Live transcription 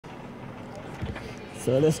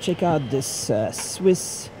So let's check out this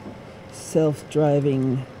Swiss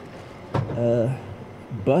self-driving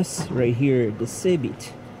bus right here, the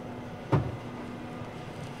Cebit.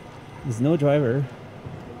 There's no driver.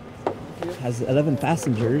 Has 11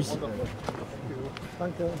 passengers.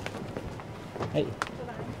 Hey.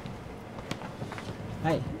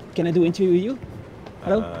 Hi. Can I do interview with you?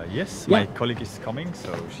 Hello? Yes, Yeah. my colleague is coming, so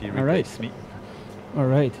she replaced me. All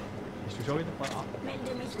right.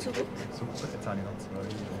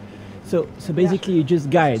 So basically you just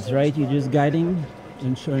guides, right? You're just guiding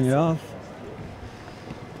and showing it off.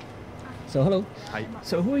 So hello. Hi.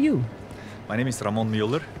 So who are you? My name is Ramon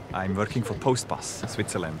Müller. I'm working for Postbus,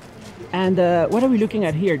 Switzerland. And what are we looking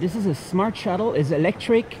at here? This is a smart shuttle. Is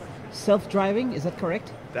electric, self-driving. Is that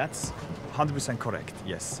correct? That's 100% correct,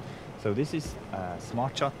 yes. So this is a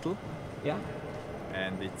smart shuttle. Yeah.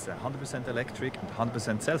 And it's 100% electric and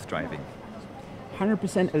 100% self-driving.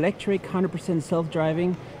 100% electric, 100%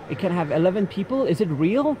 self-driving. It can have 11 people. Is it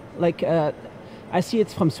real? Like, I see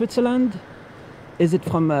it's from Switzerland. Is it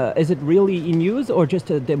from? Is it really in use or just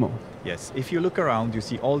a demo? Yes, if you look around, you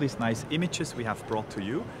see all these nice images we have brought to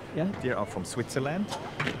you. Yeah. They are from Switzerland.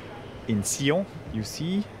 In Sion, you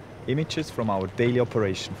see images from our daily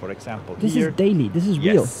operation, for example. This here, is daily. This is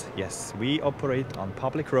real. Yes, we operate on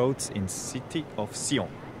public roads in city of Sion,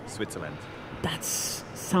 Switzerland. That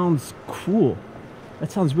sounds cool.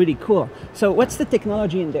 That sounds really cool. So what's the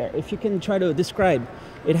technology in there? If you can try to describe.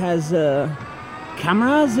 It has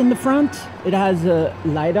cameras in the front. It has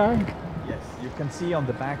LiDAR. Yes, you can see on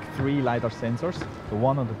the back 3 LiDAR sensors. The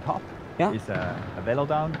one on the top is a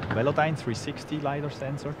Velodyne 360 LiDAR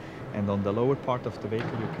sensor. And on the lower part of the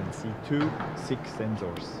vehicle you can see 2 6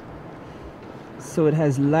 sensors. So it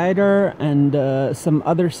has LiDAR and some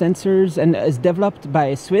other sensors, and is developed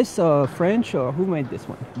by Swiss or French, or who made this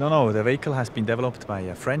one? No, the vehicle has been developed by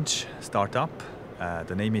a French startup.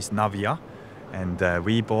 The name is Navya, and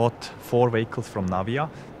we bought 4 vehicles from Navya.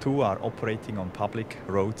 2 are operating on public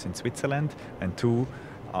roads in Switzerland, and 2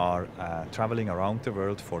 are traveling around the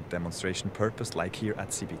world for demonstration purpose, like here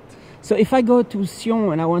at Cebit. So if I go to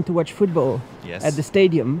Sion and I want to watch football at the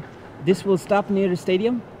stadium, this will stop near the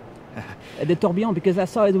stadium? The Tourbillon, because I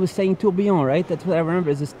saw it was saying Tourbillon, right? That's what I remember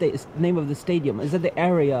is the name of the stadium. Is that the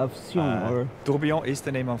area of Sion? Or? Tourbillon is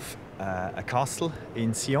the name of a castle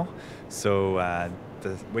in Sion. So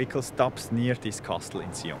the vehicle stops near this castle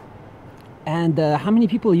in Sion. And how many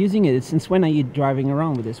people are using it? Since when are you driving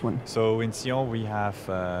around with this one? So in Sion we have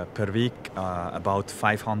per week about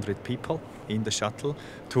 500 people in the shuttle.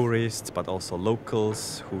 Tourists, but also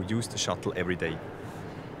locals who use the shuttle every day.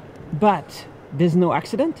 But there's no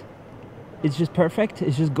accident? It's just perfect?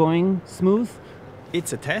 It's just going smooth?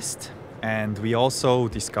 It's a test, and we also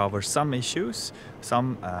discover some issues.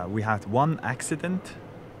 We had one accident,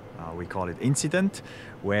 we call it incident,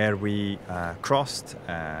 where we crossed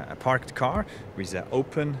a parked car with an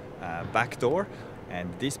open back door, and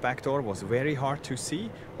this back door was very hard to see,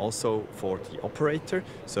 also for the operator.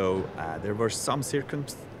 So there were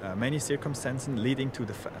many circumstances leading to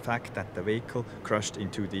the fact that the vehicle crashed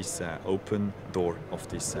into this open door of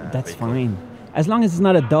this That's vehicle. fine. As long as it's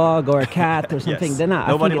not a dog or a cat or something, Yes. then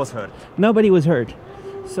Nobody was hurt. Nobody was hurt.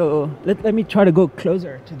 So let me try to go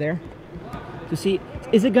closer to there to see.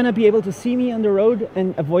 Is it going to be able to see me on the road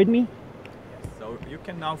and avoid me? So you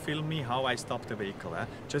can now film me how I stop the vehicle,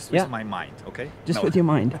 just with my mind, okay? Just with your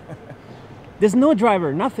mind. There's no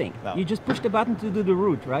driver, nothing. No. You just push the button to do the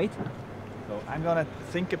route, right? So I'm gonna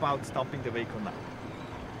think about stopping the vehicle now.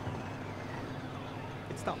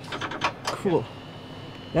 It stops. Cool.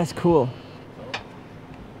 That's cool.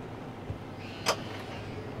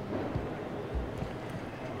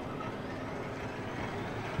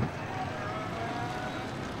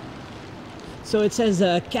 So it says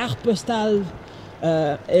Carpostal.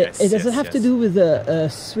 Does it have to do with the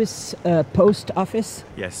Swiss post office?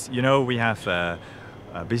 Yes, you know we have a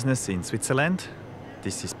business in Switzerland.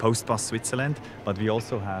 This is Postbus Switzerland, but we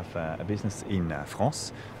also have a business in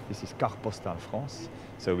France. This is Carpostal France.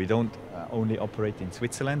 So we don't only operate in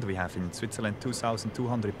Switzerland. We have in Switzerland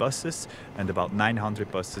 2,200 buses and about 900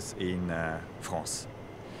 buses in France.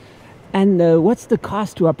 And what's the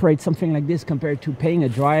cost to operate something like this compared to paying a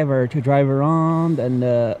driver to drive around and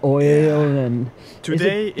oil and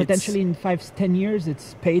today is it potentially in 5-10 years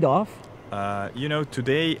it's paid off? You know,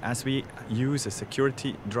 today as we use a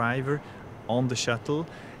security driver on the shuttle,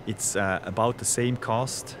 it's about the same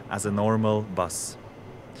cost as a normal bus.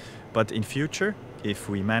 But in future, if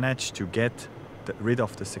we manage to get rid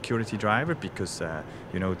of the security driver, because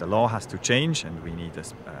you know the law has to change and we need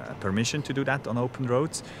permission to do that on open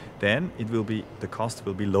roads, then the cost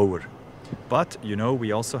will be lower. But you know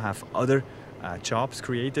we also have other jobs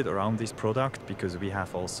created around this product, because we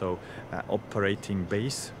have also operating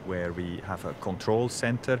base where we have a control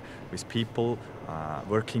center with people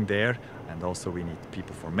working there, and also we need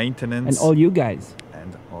people for maintenance. And all you guys.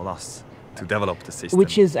 And all us to develop the system.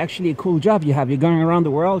 Which is actually a cool job you have. You're going around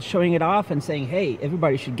the world showing it off and saying, hey,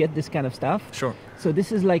 everybody should get this kind of stuff. Sure. So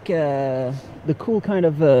this is like the cool kind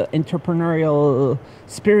of entrepreneurial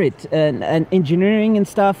spirit and engineering and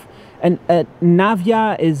stuff. And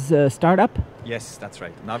Navya is a startup? Yes, that's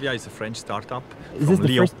right. Navya is a French startup. Is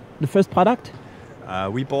this the first product?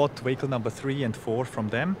 We bought vehicle number 3 and 4 from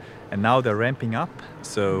them, and now they're ramping up.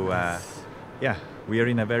 So yeah, we are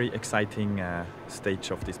in a very exciting stage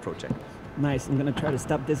of this project. Nice. I'm gonna try to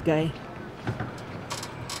stop this guy.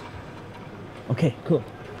 Okay, cool.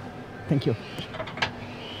 Thank you.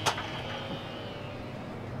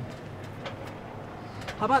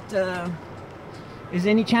 How about, is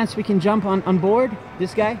there any chance we can jump on board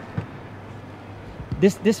this guy?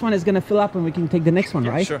 This one is gonna fill up and we can take the next one,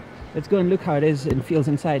 right? Sure. Let's go and look how it is and feels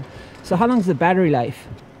inside. So how long is the battery life?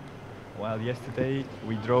 Well, yesterday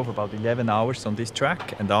we drove about 11 hours on this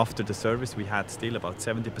track, and after the service we had still about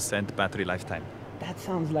 70% battery lifetime. That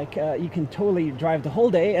sounds like you can totally drive the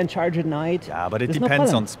whole day and charge at night. Yeah, but it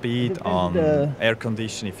depends on speed, on air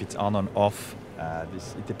condition, if it's on and off.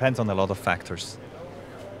 It depends on a lot of factors.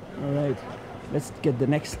 All right, let's get the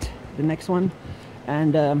next one.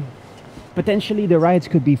 And potentially the rides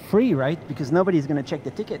could be free, right? Because nobody's going to check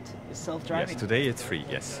the ticket. It's self-driving. Yes, today it's free,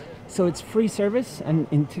 yes. So it's free service, and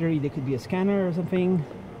in theory there could be a scanner or something.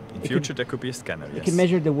 In future there could be a scanner, yes. You can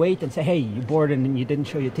measure the weight and say, hey, you boarded and you didn't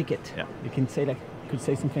show your ticket. Yeah. You can say could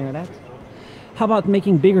say something like that. How about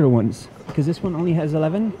making bigger ones? Because this one only has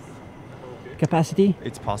 11 capacity.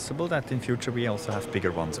 It's possible that in future we also have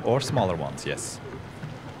bigger ones or smaller ones, yes.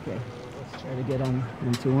 Okay, let's try to get on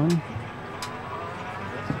into one.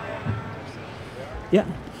 Yeah,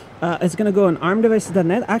 it's gonna go on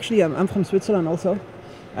armdevices.net. Actually, I'm from Switzerland also,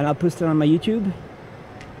 and I'll post it on my YouTube.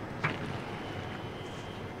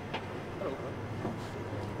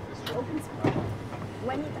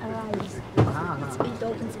 When it arrives, it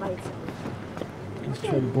opens by itself. Let's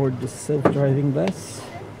try to board the self-driving bus.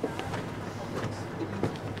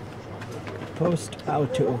 Post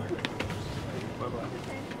auto.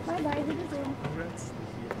 Bye bye, wiedersehen.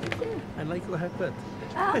 I like your haircut.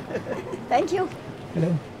 Thank you.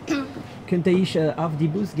 Hello. Könnte ich auf die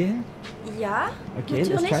Bus gehen? Ja, Okay, natürlich.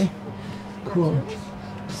 let's try. Cool.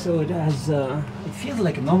 So it has, it feels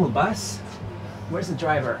like a normal bus. Where's the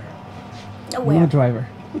driver? Where? No driver.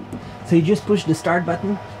 So you just push the start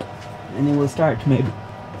button and it will start, maybe.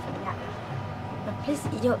 Yeah. But please,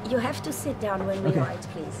 you have to sit down when we ride,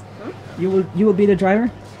 please. You will be the driver?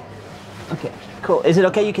 Okay, cool. Is it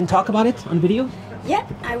okay you can talk about it on video? Yeah,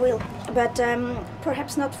 I will. But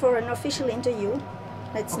perhaps not for an official interview.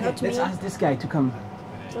 That's not me. Let's ask this guy to come.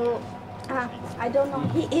 So, I don't know.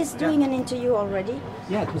 He is doing an interview already.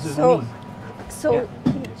 Yeah, it was So, me. so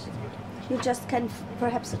you just can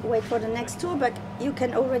perhaps wait for the next tour, but you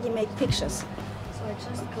can already make pictures. So I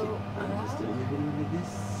just go around.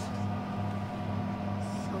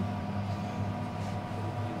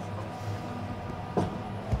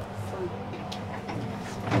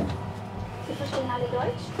 Sie verstehen alle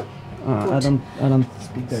Deutsch? I don't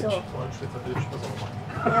speak Dutch. So.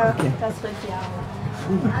 Ja, das wird ja auch.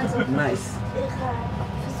 Also, Nice. ich versuche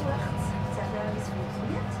zu erklären, wie es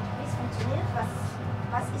funktioniert.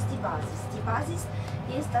 Was ist die Basis? Die Basis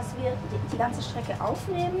ist, dass wir die ganze Strecke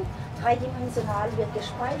aufnehmen. Dreidimensional wird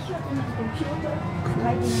gespeichert in dem Computer.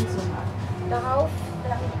 Dreidimensional. Darauf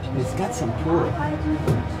It's got some plural. arbeiten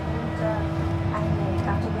und eine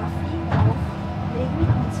Kartografie auflegen.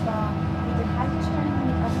 Und zwar mit den Haltestellen,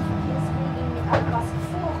 mit allen Verkehrsregeln, mit allem, was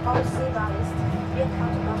voraussehbar ist, wird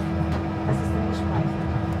kartografiert. Das ist dann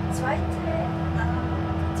gespeichert. Zweites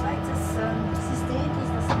System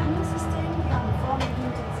ist das Landungssystem. Wir haben vorne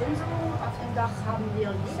hinten den Sensor, auf dem Dach haben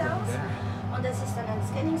wir LiDARs und das ist dann ein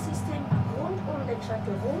Scanning-System rund um den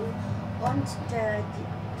Shuttle rum und der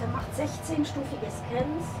macht 16-stufige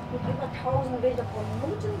Scans mit über 1000 Bilder pro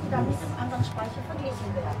Minute, die dann mit dem anderen Speicher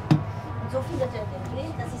verglichen werden. Und so findet er den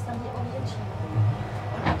Weg, das ist dann die Orientierung.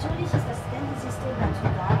 Und natürlich ist das Scanning-System dazu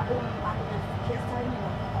da, um andere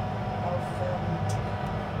Verkehrsteilnehmer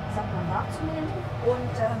wahrzunehmen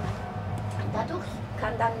und dadurch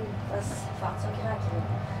kann dann das Fahrzeug reagieren.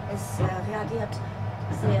 Es reagiert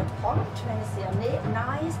sehr prompt, wenn es sehr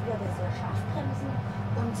nah ist, wird es sehr scharf bremsen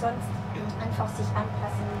und sonst einfach sich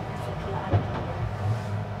anpassen und Verkehr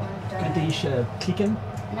einbringen. Könnte ich klicken?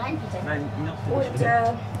 Nein, bitte. Nein, noch und nicht.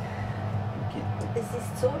 es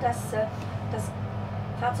ist so, dass das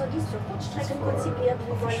Fahrzeug ist für Kurzstrecken konzipiert.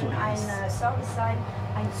 Wir wollen ein Service sein,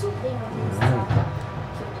 ein Zubringerdienst sein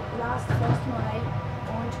für Last, First Mile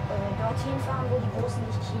und dorthin fahren, wo die Großen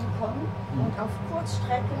nicht hinkommen und auf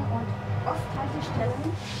Kurzstrecken und oft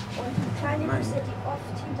Haltestellen und kleine Busse, die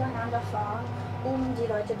oft hintereinander fahren, um die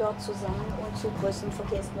Leute dort zu sammeln und zu größeren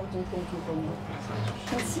Verkehrsknoten zu bringen.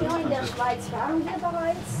 Und hier in der Schweiz fahren wir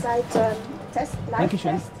bereits seit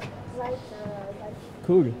Live-Test.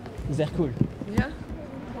 Cool, sehr cool. Ja.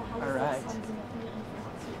 Alright.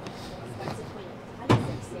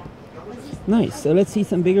 Nice. So let's see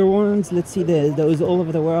some bigger ones. Let's see those all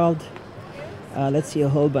over the world. Let's see a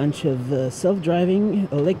whole bunch of self-driving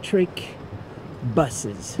electric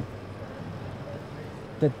buses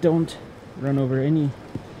that don't run over any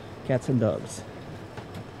cats and dogs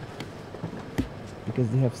because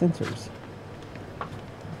they have sensors.